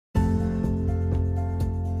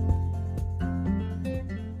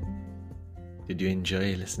Did you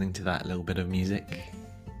enjoy listening to that little bit of music?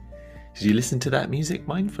 Did you listen to that music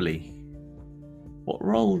mindfully? What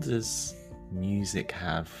role does music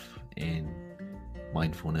have in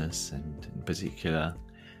mindfulness, and in particular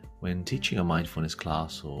when teaching a mindfulness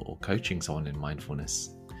class or coaching someone in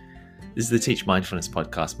mindfulness? This is the Teach Mindfulness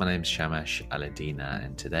podcast. My name is Shamash Aladina,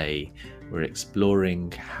 and today we're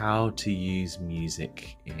exploring how to use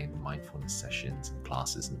music in mindfulness sessions and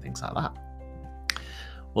classes and things like that.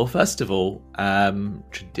 Well, first of all,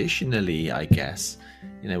 traditionally, I guess,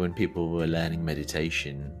 when people were learning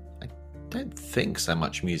meditation, I don't think so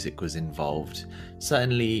much music was involved.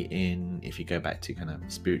 Certainly if you go back to kind of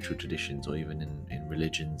spiritual traditions or even in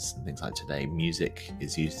religions and things like today, music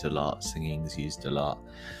is used a lot, singing is used a lot.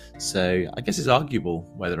 So I guess it's arguable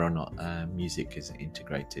whether or not music is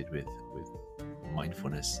integrated with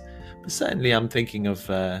mindfulness. But certainly I'm thinking of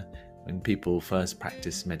when people first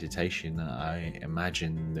practiced meditation, I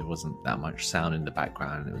imagine there wasn't that much sound in the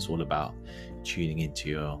background. It was all about tuning into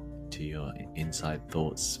your inside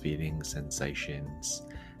thoughts, feelings, sensations,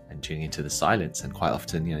 and tuning into the silence. And quite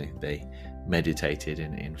often, they meditated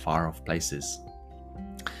in far off places.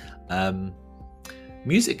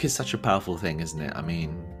 Music is such a powerful thing, isn't it? I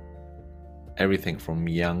mean, everything from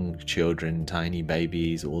young children, tiny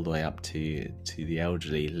babies, all the way up to the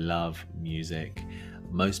elderly love music.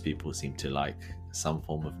 Most people seem to like some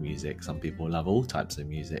form of music. Some people love all types of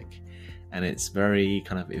music, and it's very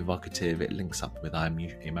kind of evocative. It links up with our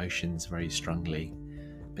emotions very strongly.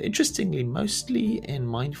 But interestingly, mostly in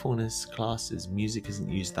mindfulness classes, music isn't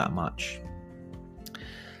used that much.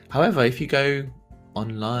 However, if you go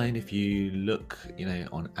online, if you look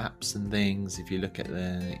on apps and things, if you look at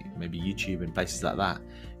maybe YouTube and places like that,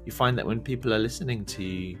 you find that when people are listening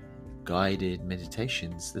to guided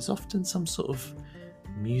meditations, there's often some sort of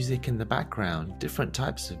music in the background, different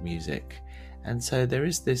types of music. And so there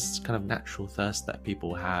is this kind of natural thirst that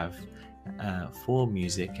people have for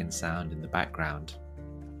music and sound in the background.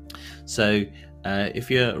 So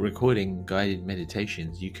if you're recording guided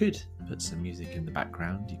meditations, you could put some music in the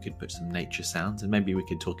background. You could put some nature sounds, and maybe we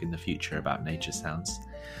could talk in the future about nature sounds.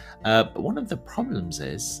 But one of the problems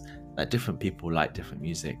is that different people like different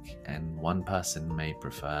music, and one person may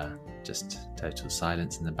prefer just total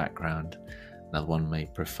silence in the background. Another one may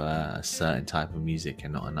prefer a certain type of music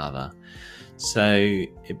and not another. So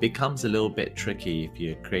it becomes a little bit tricky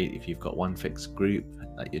if you've got one fixed group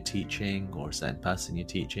that you're teaching or a certain person you're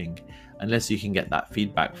teaching, unless you can get that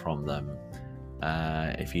feedback from them.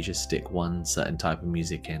 If you just stick one certain type of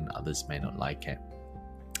music in, others may not like it.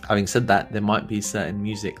 Having said that, there might be certain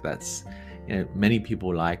music that's many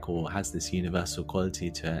people like or has this universal quality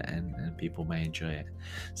to it, and people may enjoy it.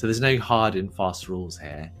 So there's no hard and fast rules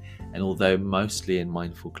here. And although mostly in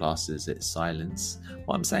mindful classes it's silence,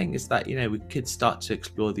 what I'm saying is that we could start to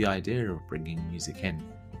explore the idea of bringing music in.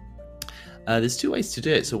 There's two ways to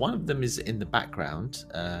do it. So one of them is in the background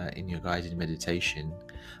in your guided meditation,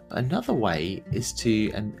 but another way is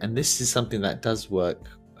to, and this is something that does work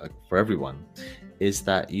for everyone, is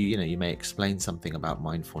that you may explain something about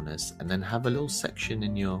mindfulness and then have a little section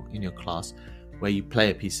in your class where you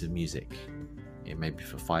play a piece of music, maybe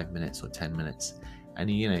for 5 minutes or 10 minutes, and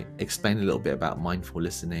you explain a little bit about mindful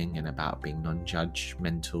listening and about being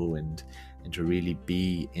non-judgmental and to really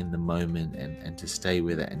be in the moment and to stay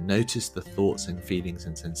with it and notice the thoughts and feelings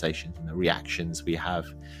and sensations and the reactions we have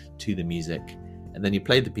to the music. And then you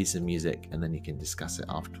play the piece of music and then you can discuss it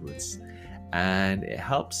afterwards. And it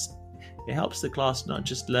helps the class not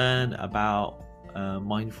just learn about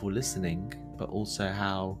mindful listening, but also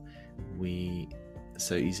how we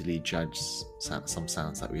so easily judge some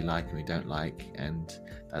sounds that we like and we don't like, and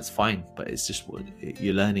that's fine, but it's just what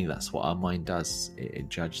you're learning. That's what our mind does. It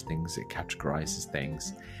judges things, it categorizes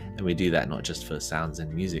things, and we do that not just for sounds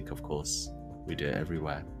and music, of course, we do it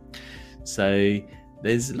everywhere. So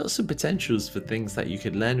there's lots of potentials for things that you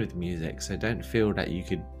could learn with music. So don't feel that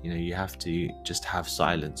you have to just have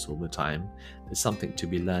silence all the time. There's something to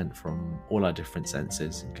be learned from all our different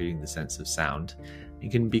senses, including the sense of sound. You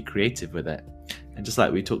can be creative with it. And just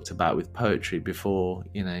like we talked about with poetry before,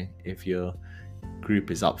 if your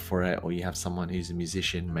group is up for it, or you have someone who's a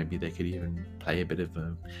musician, maybe they could even play a bit of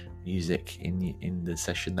music in the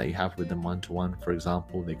session that you have with them one-to-one. For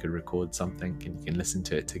example, they could record something and you can listen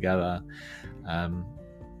to it together. You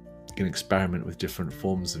can experiment with different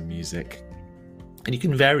forms of music, and you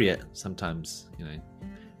can vary it. Sometimes,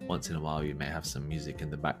 once in a while you may have some music in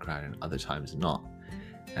the background and other times not.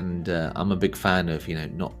 And I'm a big fan of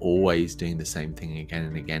not always doing the same thing again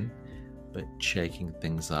and again, but shaking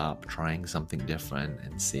things up, trying something different,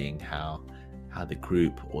 and seeing how the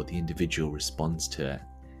group or the individual responds to it.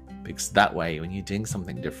 Because that way, when you're doing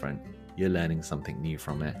something different, you're learning something new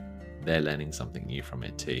from it. They're learning something new from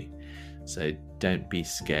it too. So don't be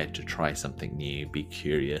scared to try something new. Be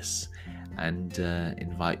curious, and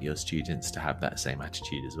invite your students to have that same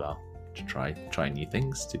attitude as well. To try new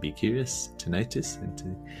things, to be curious, to notice, and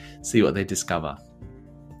to see what they discover.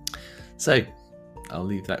 So I'll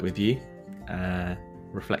leave that with you,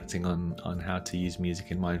 reflecting on how to use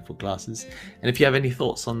music in mindful classes. And if you have any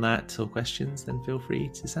thoughts on that or questions, then feel free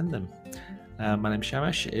to send them. My name's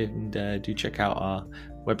Shamash, and do check out our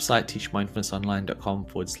website,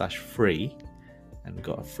 teachmindfulnessonline.com/free. And we've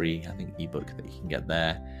got a free, I think, ebook that you can get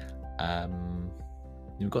there.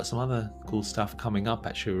 We've got some other cool stuff coming up.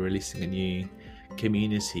 Actually, we're releasing a new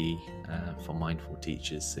community for mindful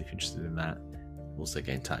teachers. So if you're interested in that, also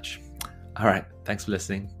get in touch. All right. Thanks for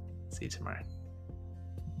listening. See you tomorrow.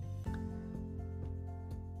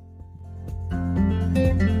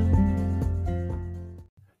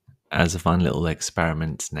 As a fun little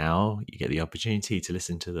experiment now, you get the opportunity to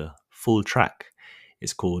listen to the full track.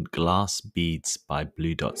 It's called Glass Beads by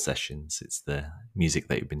Blue Dot Sessions. It's the music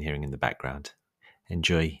that you've been hearing in the background.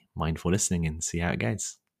 Enjoy mindful listening and see how it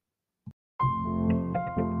goes.